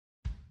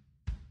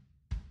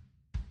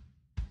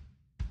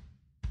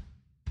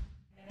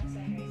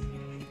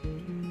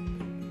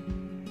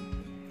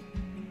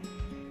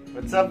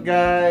What's up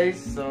guys?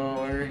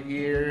 So we're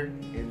here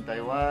in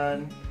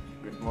Taiwan.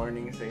 Good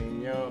morning sa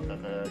inyo.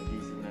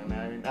 Kakagising na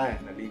namin.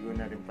 Naligo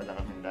na rin pala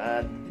kami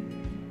lahat.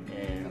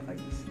 And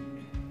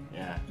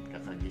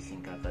kakagising,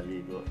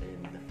 kakaligo,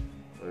 and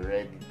we're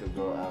ready to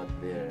go out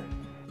there.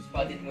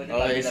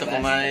 Okay, so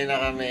kumain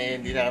na kami.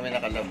 Hindi na kami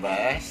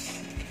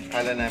nakalabas.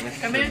 Kala namin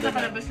kami yung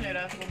nakalabas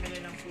nila. Bumili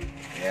ng food.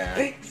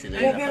 Yeah, sila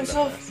yung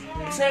nakalabas.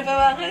 Masarap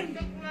hawakan.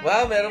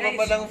 Wow, meron pa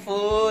palang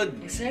food.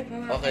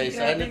 Okay,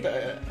 so ano to?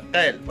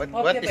 Kyle,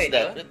 what is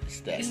that? What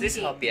is that? Is this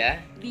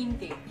hopia? Bean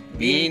cake.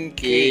 Bean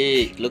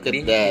cake. Look at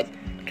that.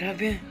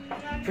 Grabe.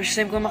 First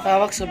time ko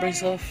makawak, sobrang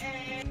soft.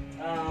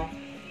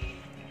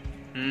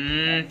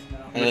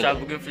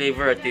 Masabog yung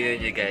flavor.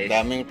 Tingnan nyo guys.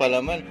 Daming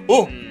palaman.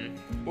 Oh!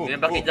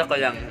 Pinapakita ko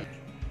lang.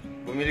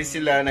 Bumili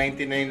sila,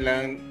 99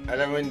 lang.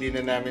 Alam mo, hindi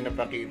na namin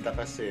napakita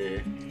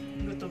kasi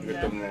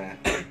gutom na.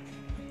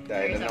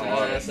 Dahil anong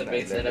oras na,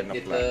 sarap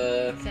dito.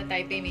 Sa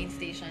Taipei main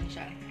station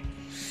siya.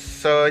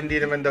 So,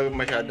 hindi naman daw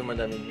masyado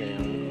malamig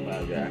ngayong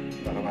umaga.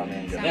 Baka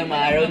mamayang gabi. Kaya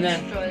maaraw na.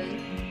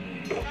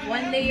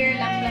 One layer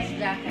lang plus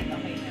jacket,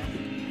 okay na.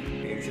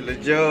 Tingin sila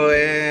Joe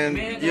and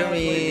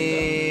Yumi.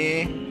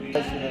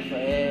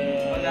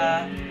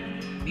 Wala.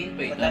 Bean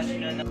pa ito.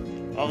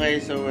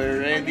 Okay, so we're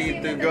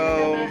ready to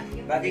go.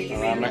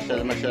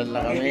 Masyal-masyal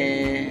na kami.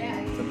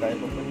 Saan tayo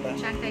pupunta?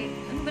 Chiang.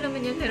 Ano ba naman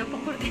yun? Meron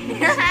pang kurtin.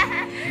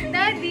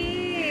 Daddy!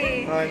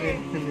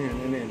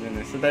 Ano?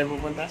 Saan tayo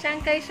pupunta?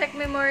 Chiang Shek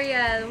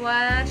Memorial,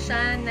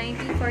 Huashan,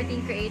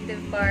 1914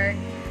 Creative Park,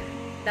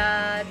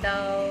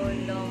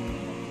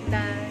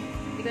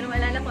 hindi ko na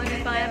maalala kung ano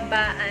yung pangalan,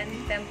 Baan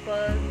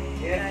Temple.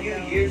 In a few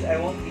years, I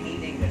won't be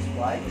needing this.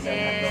 Why?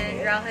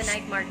 And Raha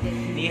Night Market.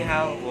 Ni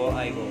hao, wo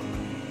ai wo.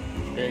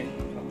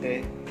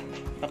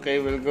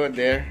 Okay, we'll go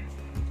there.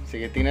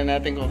 Sige, tingnan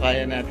natin kung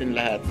kaya natin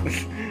lahat.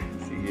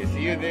 Sige,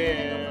 see you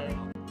there.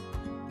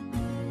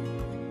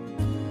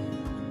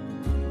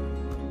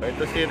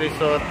 Ito si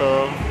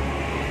risotto.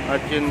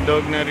 At yung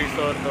dog na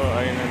risotto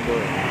ay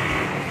nandun.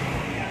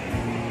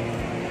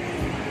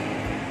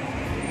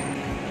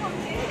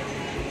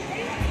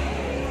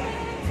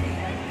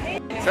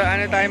 So,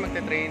 ano tayo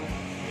magte-train?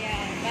 Yeah,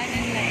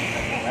 Banan Line.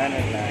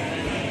 Banan Line.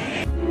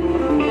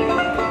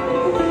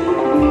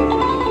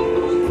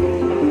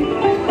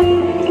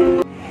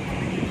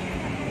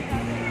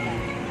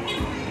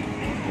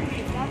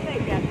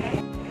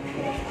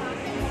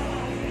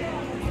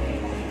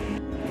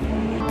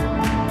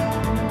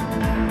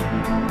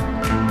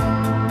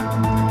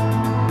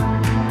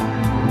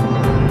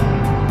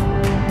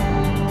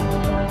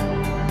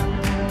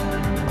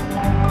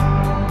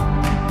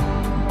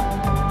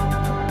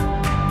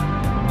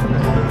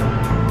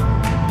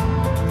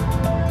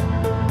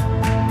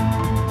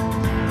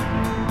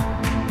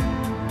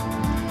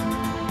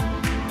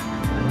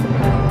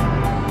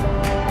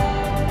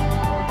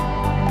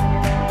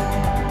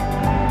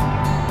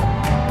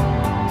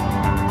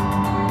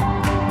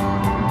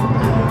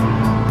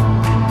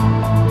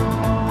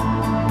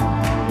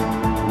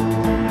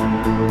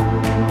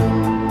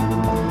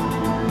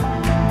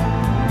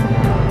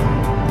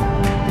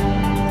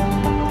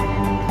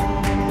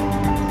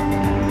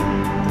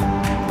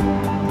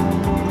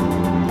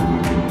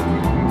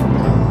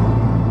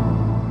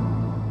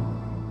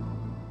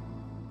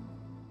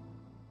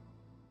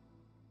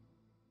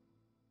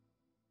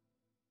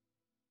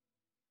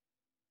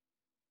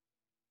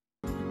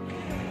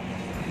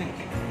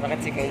 Bakit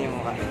sikay yung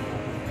mukha?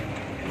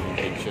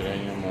 Picture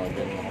yung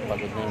model.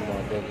 Makapagod na yung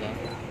model.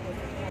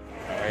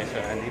 Okay, so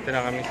andito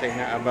na kami sa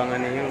inaabangan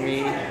ni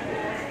Yumi.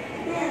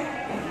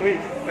 Uy,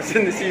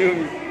 asan na si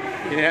Yumi?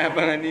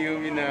 Inaabangan ni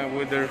Yumi na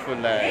Wonderful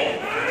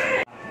Life.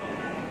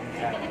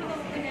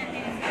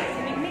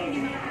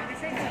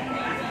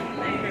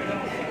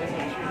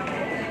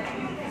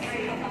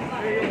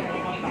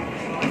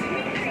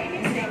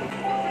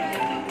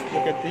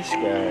 Look at this,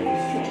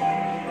 guys.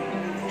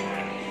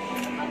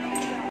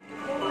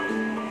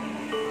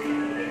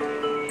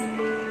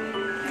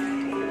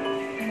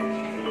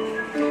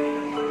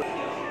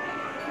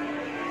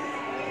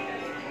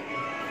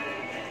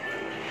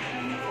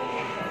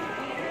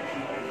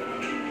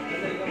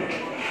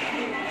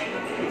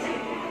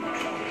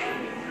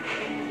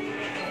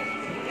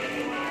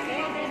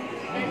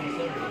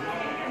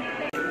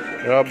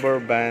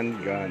 Rubber band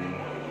gun.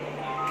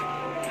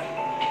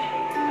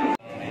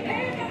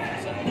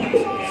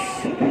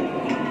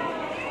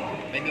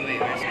 By the way,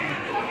 where's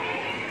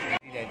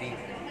Daddy?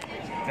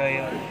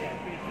 Kayo.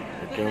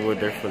 Ito yung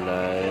Wonderful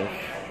Life.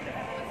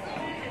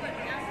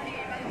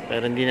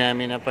 Pero hindi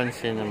namin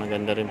napansin na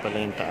maganda rin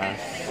pala yung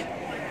taas.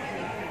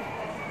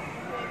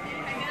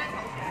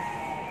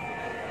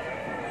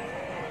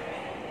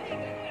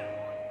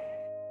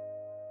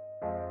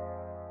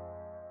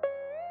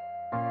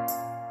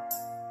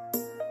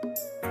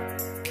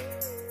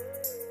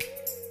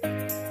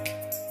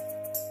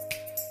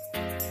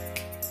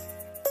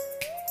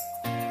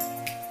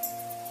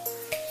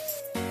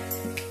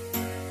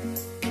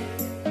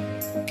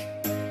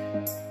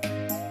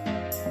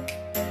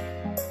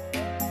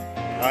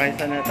 Okay,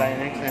 saan na tayo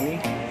next, honey?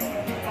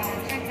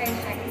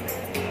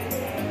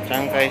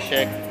 Chiang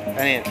Shek.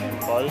 Ano yun?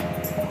 Temple?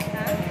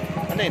 Ha?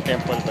 Ano yung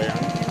temple ba yan?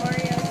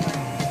 Memorial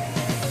Park.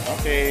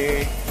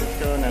 Okay. Let's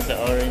go. Nasa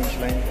orange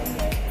line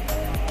kami.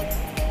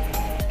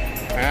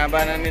 Ang haba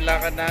na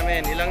nilakad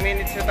namin. Ilang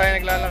minutes na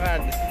tayo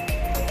naglalakad?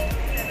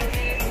 7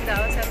 minutes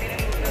daw, sabi ng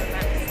Google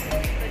Maps.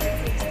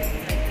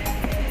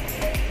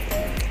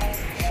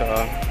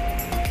 So,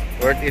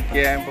 worth it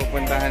kaya yung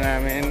pupuntahan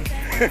namin.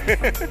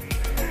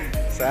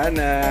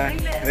 Sana.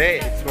 Hey,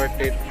 it's worth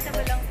it. Kita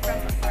mo lang from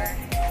afar.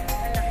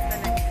 Malaki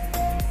talaga.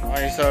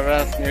 Okay, so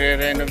Ralph,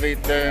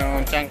 nire-renovate daw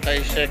yung Chiang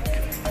Kai-shek.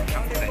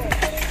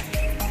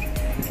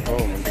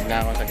 Oh, muntik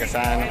na ako sa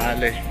gasaan ng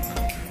alay.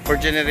 For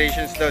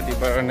generations daw, di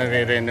ba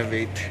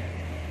nare-renovate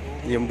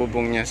yung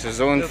bubong niya sa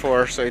Zone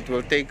 4. So it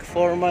will take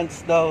 4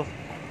 months daw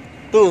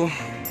to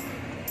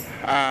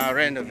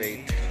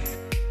renovate.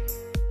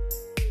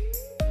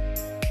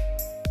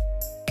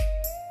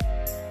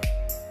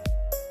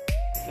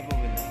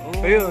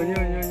 Ayun,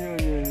 yun.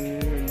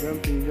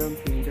 Jumping.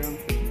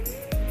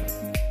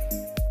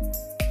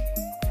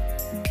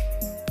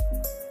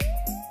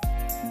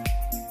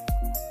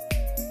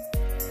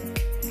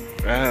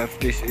 Ralph,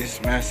 this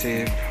is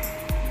massive.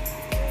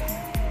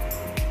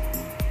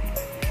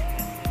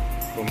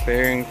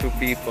 Comparing to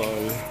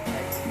people.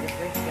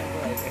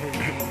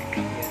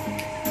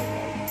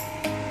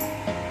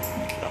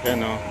 Okay,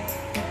 no?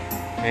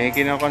 May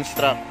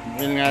kino-construct.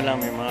 Yun nga lang,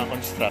 may mga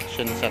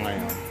construction sa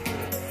ngayon.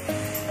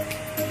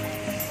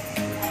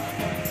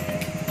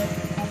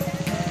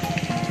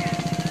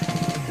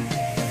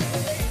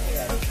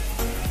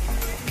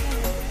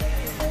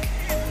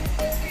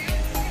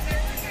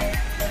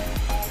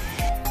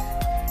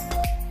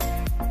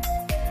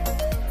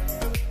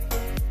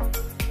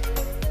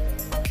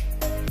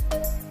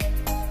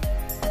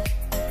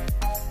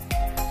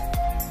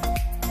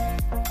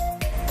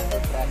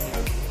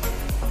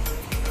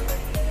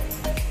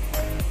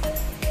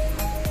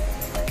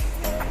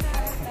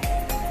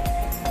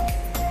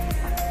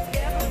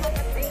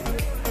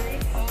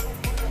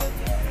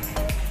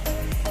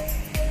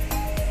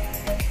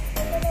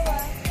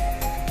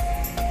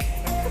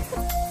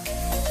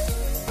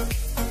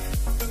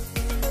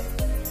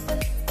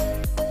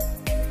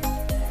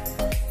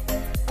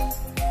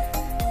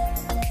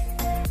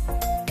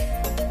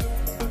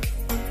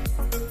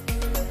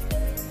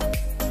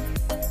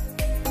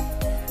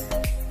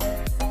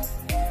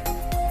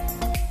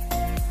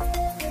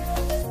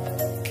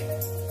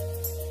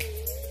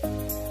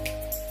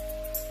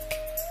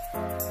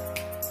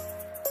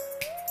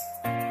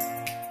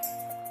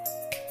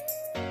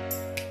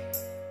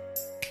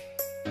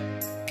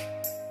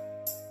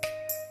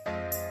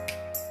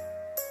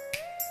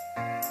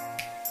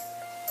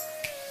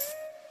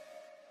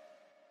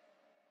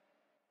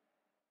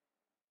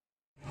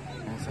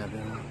 Sabi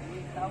mo.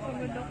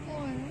 Pagod ako.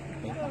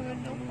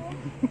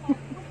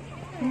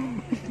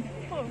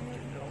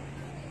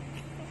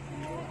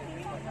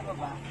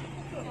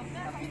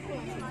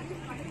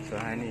 So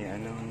honey,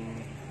 anong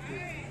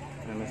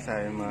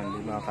sabi mo?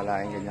 Hindi mo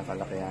akalain ganyan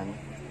kalakihan?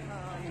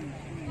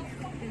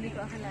 Hindi ko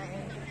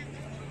akalain.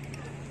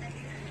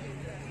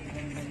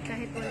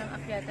 Kahit walang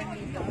akyatan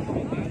dito.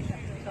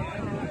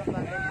 Sobrang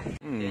nakakapagod.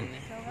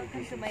 So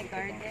welcome to my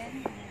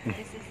garden.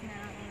 This is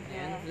now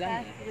the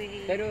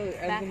pathway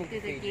back to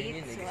the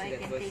gate so I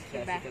can take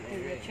you back to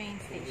the train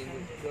station.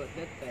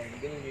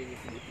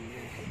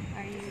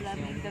 Are you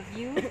loving the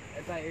view?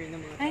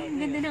 Ay, ang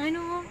ganda ng ano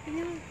mo.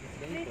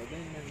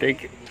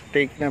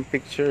 Take ng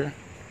picture.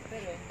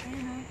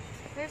 Ayun o.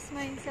 Where's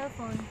my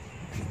cellphone?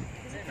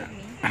 Is it with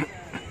me?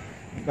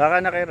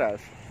 Baka na kay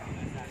Ralph.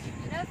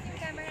 Ralph, yung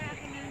camera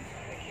akin na.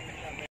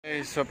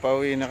 Okay, so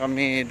pauwi na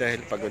kami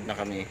dahil pagod na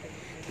kami.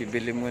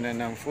 Bibili muna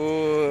ng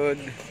food.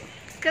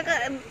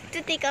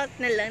 To take out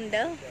na lang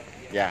daw?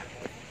 Yeah.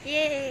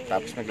 Yay!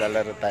 Tapos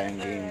maglalaro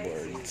tayong game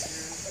boards.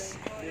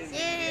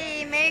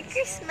 Yay! Merry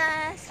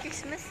Christmas!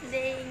 Christmas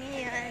Day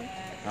ngayon.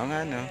 Oo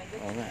nga, no?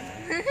 Oo nga.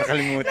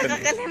 Nakalimutan.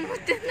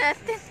 Nakakalimutan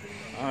natin.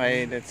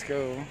 Okay, let's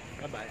go.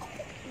 Bye-bye.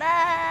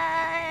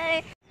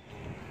 Bye!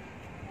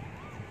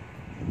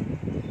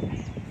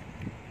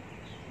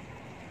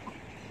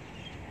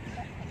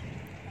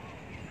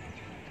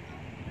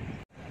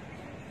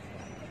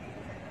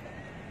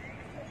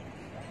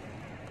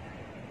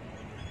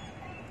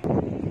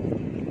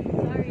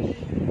 Sorry,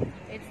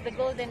 it's the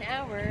golden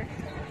hour.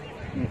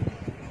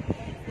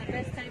 It's the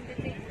best time to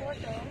take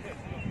photos.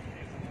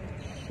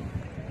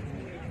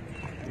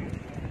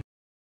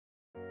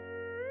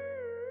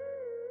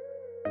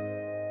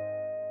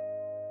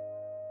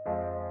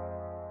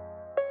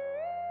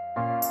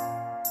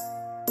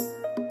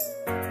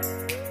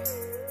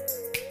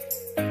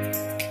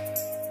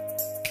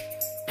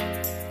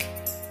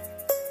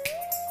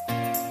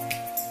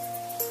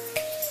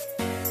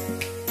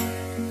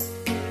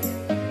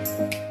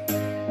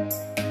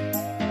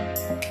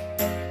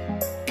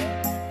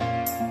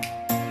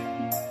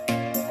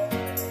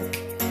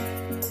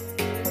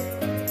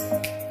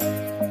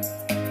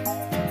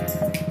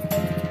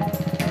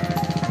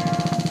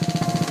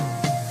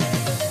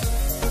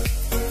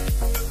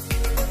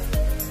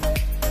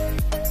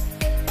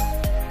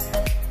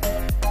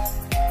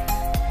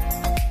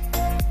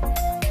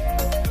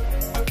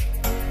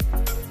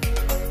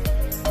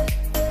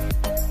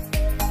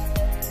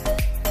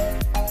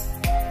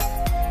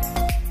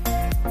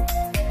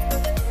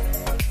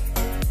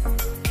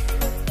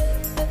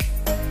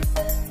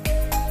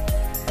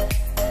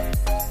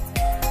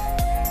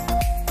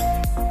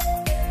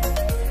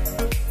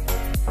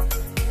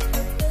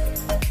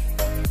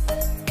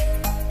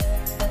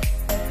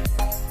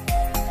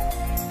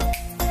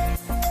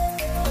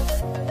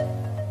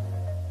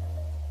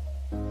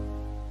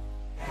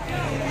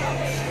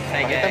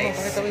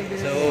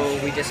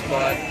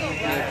 bought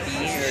milk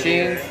tea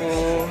Xing earlier. Fu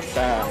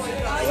Tang.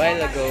 A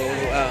while ago,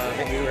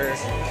 we were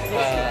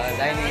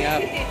lining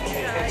up.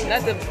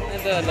 Not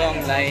the long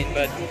line,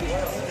 but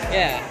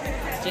yeah,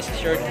 just a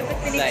short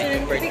line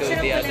compared to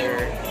the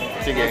other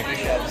Sige. coffee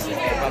shops that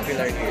are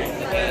popular here in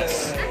the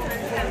Philippines.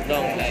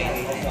 Long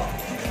line.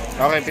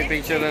 Okay,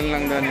 pipicturean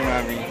lang daw ni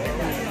Mami.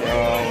 So,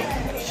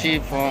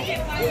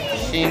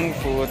 Xing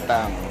Fu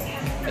Tang.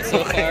 But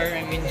so far,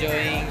 I'm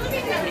enjoying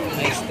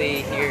my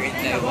stay here in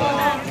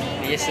Taiwan.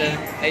 Yes,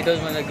 I don't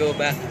want to go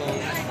back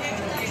home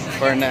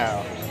For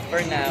now.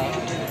 for now.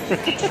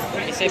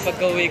 Kasi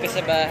pagka-uwi ko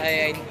sa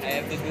bahay, I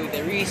have to do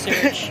the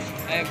research.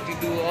 I have to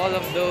do all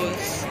of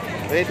those.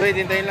 Wait,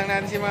 hintayin lang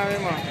natin si Mami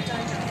mo.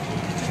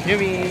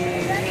 Yumi!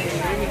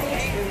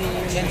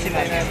 Yan si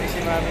Hintayin Mami. natin si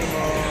Mami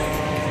mo.